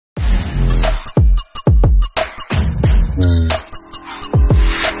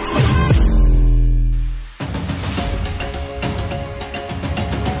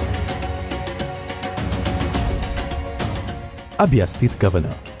Abia State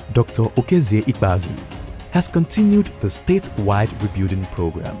Governor, Dr. Okezie Ikpeazu, has continued the statewide rebuilding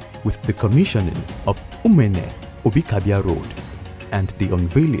program with the commissioning of Obikabia Road and the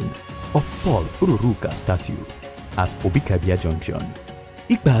unveiling of Paul Ururuka statue at Obikabia Junction.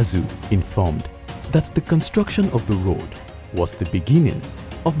 Ikpeazu informed that the construction of the road was the beginning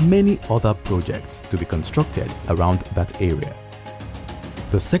of many other projects to be constructed around that area.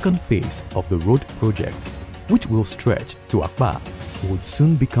 The second phase of the road project, which will stretch to Akpa, would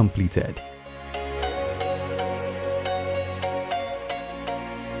soon be completed.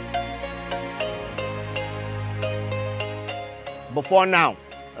 Before now,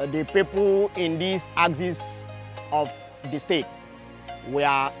 the people in this axis of the state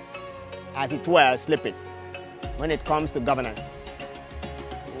were, as it were, sleeping when it comes to governance.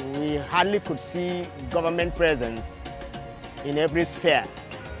 We hardly could see government presence in every sphere.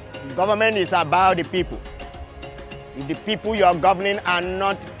 Government is about the people. If the people you are governing are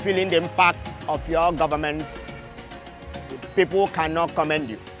not feeling the impact of your government, people cannot commend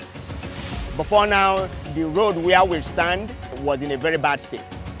you. Before now, the road where we stand was in a very bad state.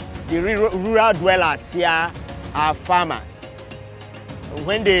 The rural dwellers here are farmers.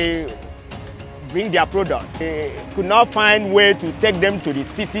 When they bring their product, they could not find way to take them to the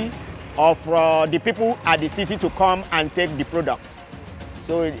city or for the people at the city to come and take the product.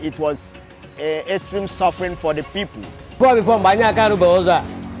 So it was extreme suffering for the people. Before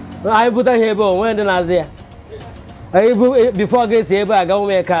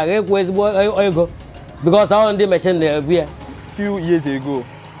because I only mentioned there. Few years ago,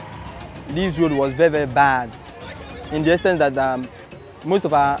 this road was very, very bad, in the extent that most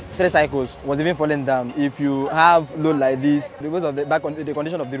of our tricycles was even falling down. If you have load like this, because of the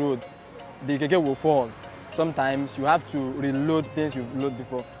condition of the road, the keke will fall. Sometimes you have to reload things you've loaded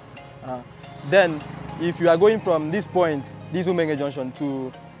before. Then, if you are going from this point, this Umenge Junction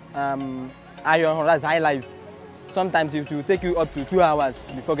to Iron, that's high life. Sometimes it will take you up to 2 hours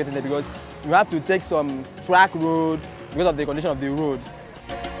before getting there because you have to take some track road because of the condition of the road.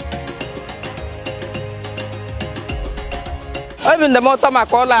 Even the motor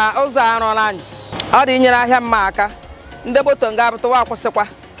makola, Ozan, how do you hear Maka? The bottom gab to walk with Sequa,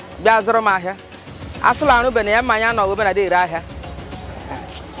 Biazromaha. Asalano Benia Mayano over a day.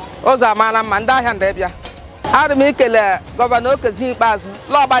 Ozamana Manda and Debia. How to make a Governor Okezie Ikpeazu,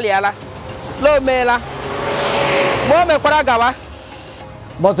 Law Baliala, Low Mela.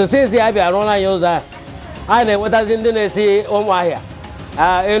 But to see the Abia online user, I know what doesn't see Omaya,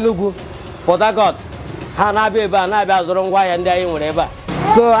 Enugu, Port Harcourt, Hanabi, Banabas, Rongway, and there whatever.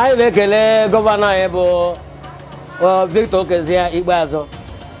 So I make a Governor Victor Ikpeazu Ikpeazu,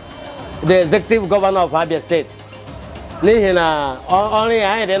 the executive governor of Abia State. Only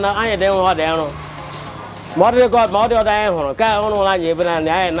I didn't what they know. What they got, more than I know, can't online even and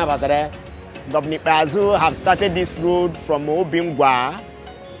I never there. Governor Ikpeazu have started this road from Obimgwa,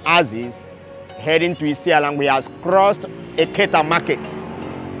 Aziz, heading to Isialang. He has crossed Eketa Market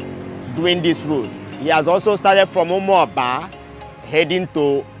doing this road. He has also started from Omoaba, heading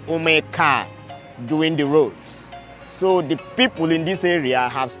to Omeka, doing the roads. So the people in this area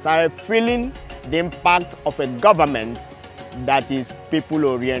have started feeling the impact of a government that is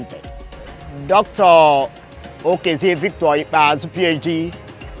people-oriented. Dr. Okezie Victor Ikpeazu PhD,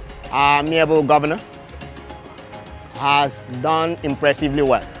 amiable governor, has done impressively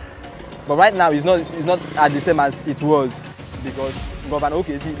well. But right now it's not as the same as it was because Governor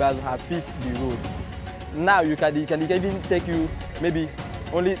Okezie Ikpeazu has fixed the road. Now it can even take you maybe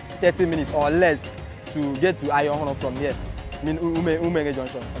only 30 minutes or less to get to Iron from here. I mean Umenge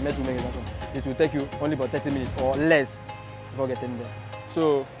Junction, it will take you only about 30 minutes or less before getting there.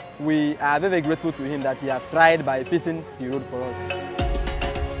 So we are very, very grateful to him that he has tried by fixing the road for us.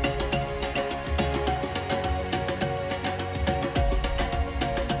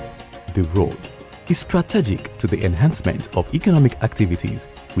 The road is strategic to the enhancement of economic activities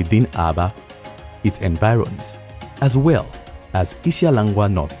within Aba, its environs, as well as Isialangwa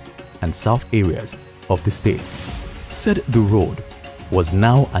North and South areas of the state. Said the road was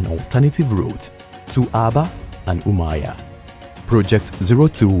now an alternative route to Aba and Umaya. Project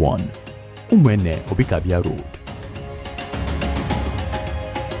 021, Obikabia Road.